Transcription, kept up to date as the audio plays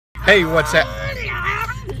Hey, what's that?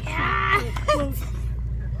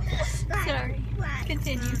 Sorry.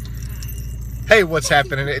 Continue. Hey, what's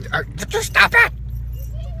happening? Just stop it!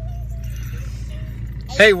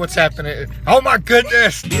 Hey, what's happening? Oh my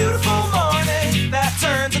goodness! Beautiful morning that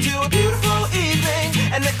turns into a beautiful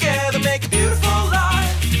evening, and together make a beautiful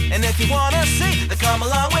life. And if you wanna see, then come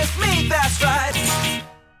along with me. That's right.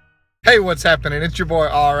 Hey, what's happening? It's your boy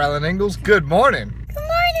R.L. Ingalls. Good morning. Good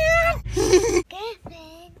morning.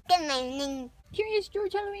 Good morning. Curious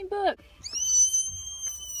George Halloween book.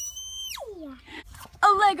 Yeah. A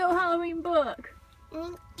Lego Halloween book.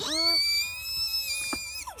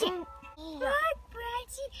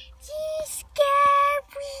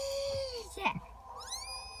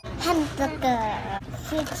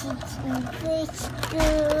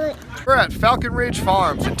 We're at Falcon Ridge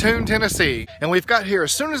Farms in Toon, Tennessee, and we've got here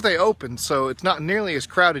as soon as they opened, so it's not nearly as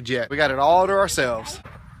crowded yet. We got it all to ourselves.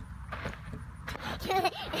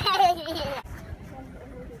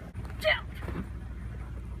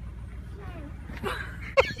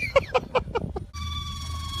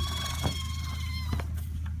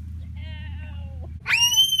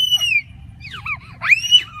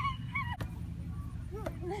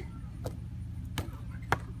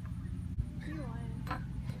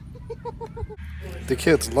 The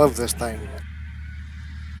kids love this thing.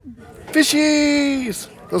 Fishies!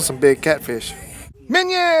 Those are some big catfish.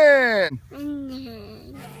 Minion!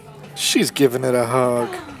 She's giving it a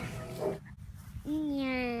hug.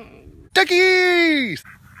 Duckies!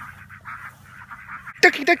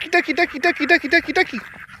 Ducky, ducky, ducky, ducky, ducky, ducky, ducky, ducky.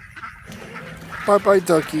 Bye-bye,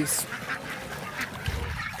 duckies.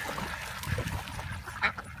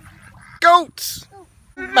 Goats!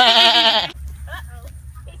 Uh-oh.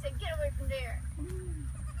 He said, get away from there.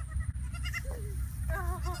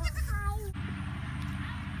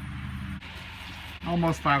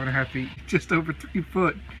 Almost 5.5 feet. Just over 3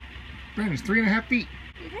 foot. Brandon's 3.5 feet.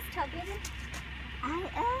 You just tell baby. I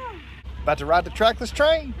am. About to ride the trackless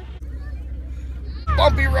train.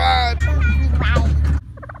 Bumpy ride. Come on.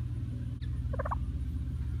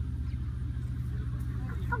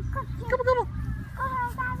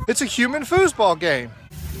 It's a human foosball game.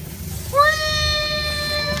 Whee!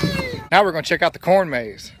 Now we're going to check out the corn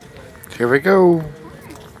maze. Here we go.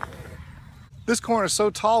 This corn is so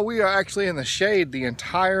tall we are actually in the shade the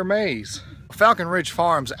entire maze. Falcon Ridge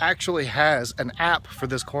Farms actually has an app for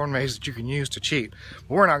this corn maze that you can use to cheat.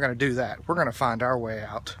 But we're not going to do that. We're going to find our way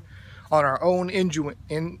out on our own. We're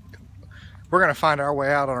going to find our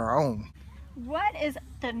way out on our own. What is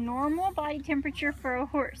the normal body temperature for a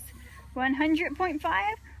horse?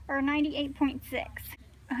 100.5 or 98.6?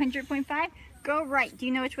 100.5? Go right. Do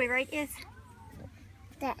you know which way right is?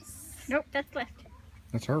 This. Nope, that's left.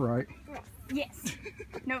 That's her right. Yes.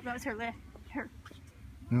 Nope, that was her left. Her.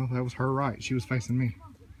 No, that was her right. She was facing me.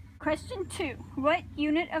 Question 2. What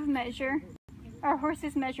unit of measure are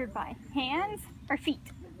horses measured by? Hands or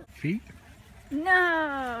feet? Feet?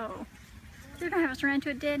 No. They're going to have us run into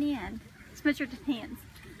a dead end. It's measured in hands.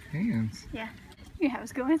 Hands? Yeah. You have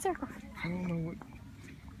us go in circles. I don't know what...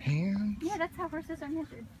 Hands? Yeah, that's how horses are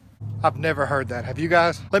measured. I've never heard that. Have you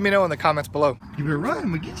guys? Let me know in the comments below. You better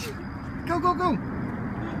run. We'll get you. Go, go, go.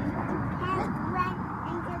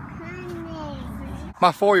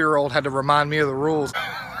 My 4-year-old had to remind me of the rules.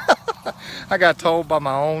 I got told by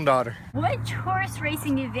my own daughter. Which horse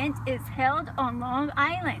racing event is held on Long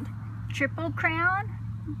Island? Triple Crown,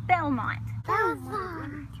 Belmont.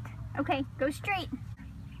 Belmont. Okay, go straight.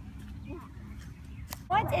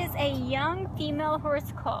 What is a young female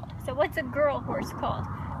horse called? So what's a girl horse called?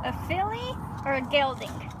 A filly or a gelding?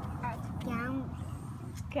 A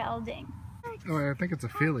gelding. Oh, I think it's a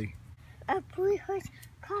filly. A boy horse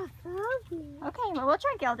called filly. Okay, well we'll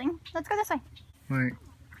try gelding. Let's go this way. Wait.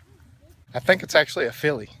 I think it's actually a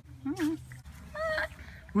filly. Mm-hmm.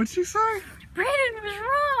 What'd she say? Brandon was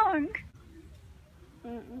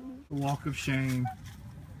wrong. Walk of shame.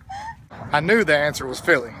 I knew the answer was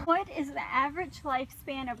filly. What is the average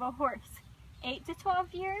lifespan of a horse? 8 to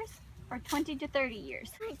 12 years or 20 to 30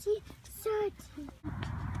 years? 20 to 30.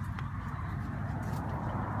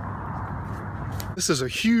 This is a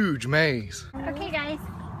huge maze. Okay guys.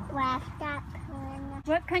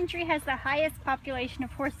 What country has the highest population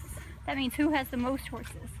of horses? That means who has the most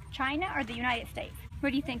horses? China or the United States? What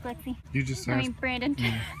do you think, Lexi? You just I asked. mean, Brandon. Do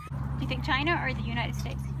you think China or the United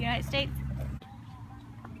States? United States?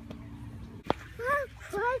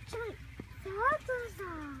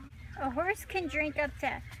 A horse can drink up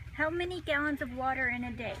to how many gallons of water in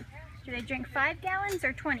a day? Do they drink 5 gallons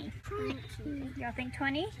or 20? 20. Y'all think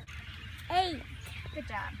 20? 8. Good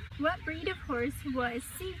job. What breed of horse was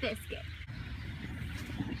Seabiscuit?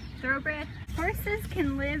 Thoroughbred, Horses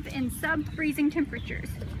can live in sub-freezing temperatures.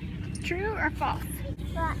 True or false?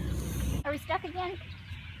 What? Are we stuck again?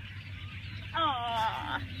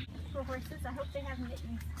 Aww. For horses, I hope they have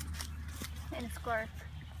mittens and a scarf.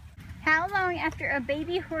 How long after a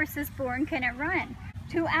baby horse is born can it run?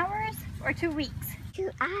 2 hours or 2 weeks?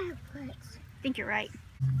 2 hours. I think you're right.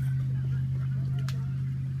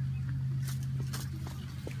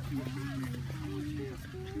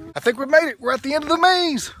 I think we made it. We're at the end of the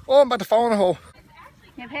maze. Oh, I'm about to fall in a hole.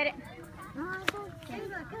 Now pet it. What's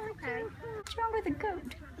wrong with the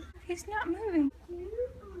goat? He's not moving.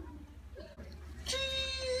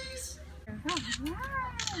 Jeez.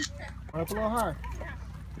 Up a little high.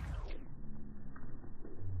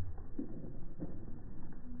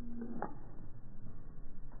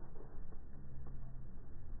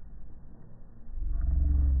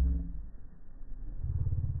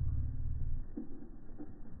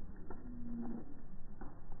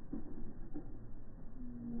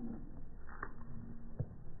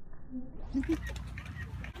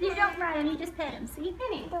 You don't ride him, you just pet him. See?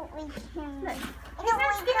 Penny. Don't reach him. Look. I He's don't not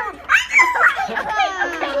reach scared. him.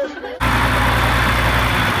 Okay.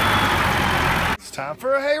 It's time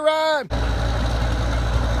for a hayride.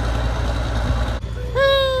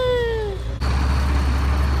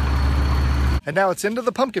 And now it's into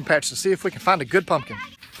the pumpkin patch to see if we can find a good pumpkin.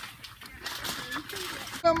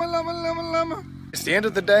 Llama, llama, llama, llama. It's the end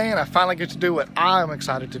of the day and I finally get to do what I'm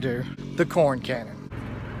excited to do, the corn cannon.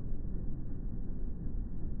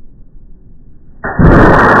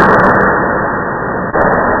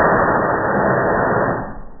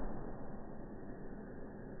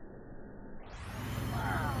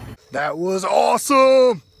 That was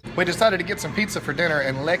awesome! We decided to get some pizza for dinner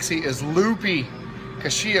and Lexi is loopy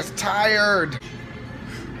because she is tired.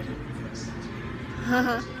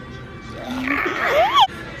 Can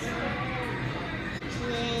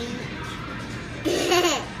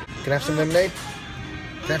I have some lemonade?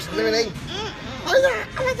 Can I have some lemonade?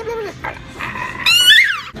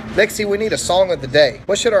 Lexi, we need a song of the day.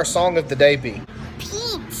 What should our song of the day be?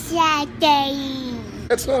 Pizza day.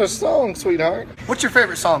 That's not a song, sweetheart. What's your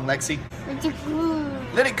favorite song, Lexi?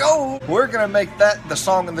 Let It Go. We're gonna make that the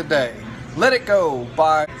song of the day. Let It Go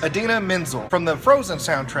by Idina Menzel from the Frozen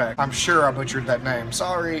soundtrack. I'm sure I butchered that name,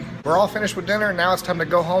 sorry. We're all finished with dinner, now it's time to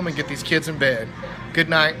go home and get these kids in bed. Good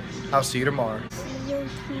night, I'll see you tomorrow. See you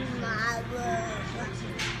tomorrow.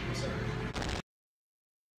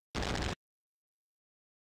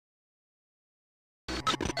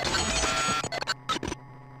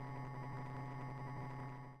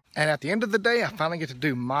 And at the end of the day, I finally get to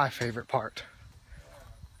do my favorite part,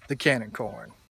 the cannon corn.